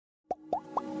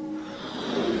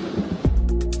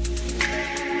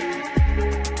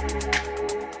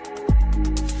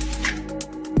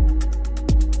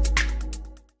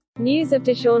News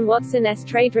of Deshaun Watson's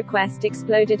trade request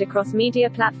exploded across media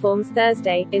platforms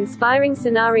Thursday, inspiring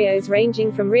scenarios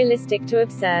ranging from realistic to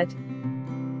absurd.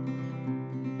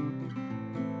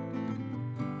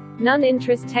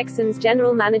 Non-interest Texans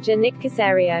general manager Nick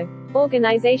Caserio.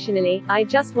 Organizationally, I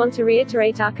just want to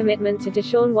reiterate our commitment to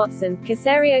Deshaun Watson,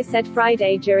 Caserio said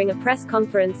Friday during a press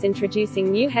conference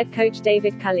introducing new head coach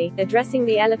David Culley, addressing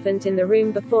the elephant in the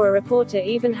room before a reporter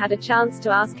even had a chance to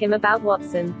ask him about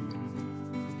Watson.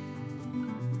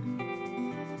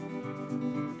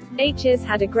 Has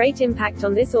had a great impact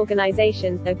on this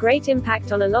organization, a great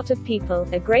impact on a lot of people,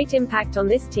 a great impact on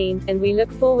this team, and we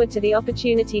look forward to the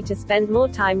opportunity to spend more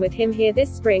time with him here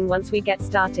this spring once we get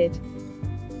started.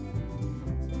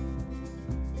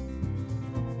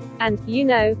 And, you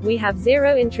know, we have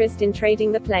zero interest in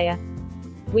trading the player.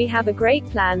 We have a great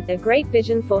plan, a great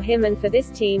vision for him and for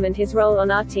this team and his role on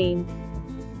our team.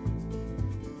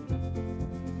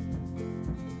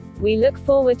 We look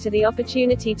forward to the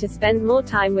opportunity to spend more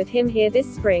time with him here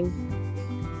this spring.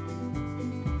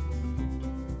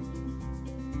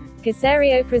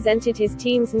 Caserio presented his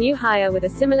team's new hire with a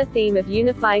similar theme of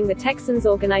unifying the Texans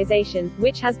organization,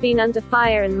 which has been under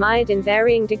fire and mired in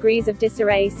varying degrees of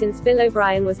disarray since Bill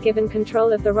O'Brien was given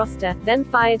control of the roster, then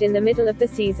fired in the middle of the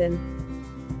season.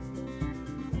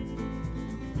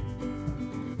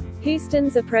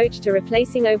 Houston's approach to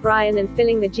replacing O'Brien and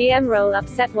filling the GM role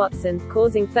upset Watson,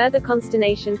 causing further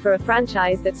consternation for a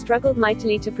franchise that struggled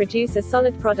mightily to produce a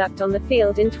solid product on the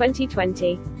field in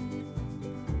 2020.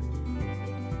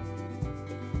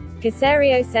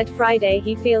 Caserio said Friday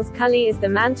he feels Culley is the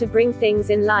man to bring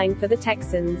things in line for the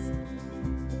Texans.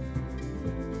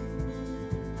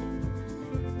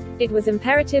 It was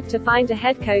imperative to find a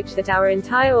head coach that our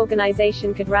entire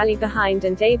organization could rally behind,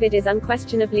 and David is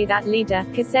unquestionably that leader,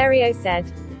 Caserio said.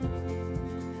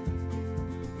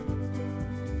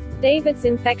 David's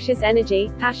infectious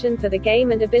energy, passion for the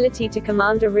game and ability to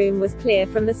command a room was clear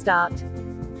from the start.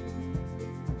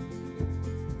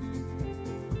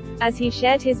 As he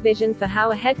shared his vision for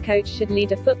how a head coach should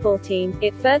lead a football team,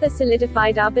 it further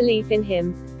solidified our belief in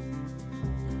him.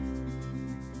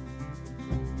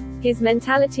 His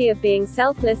mentality of being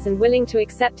selfless and willing to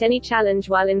accept any challenge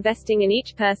while investing in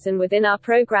each person within our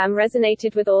program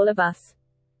resonated with all of us.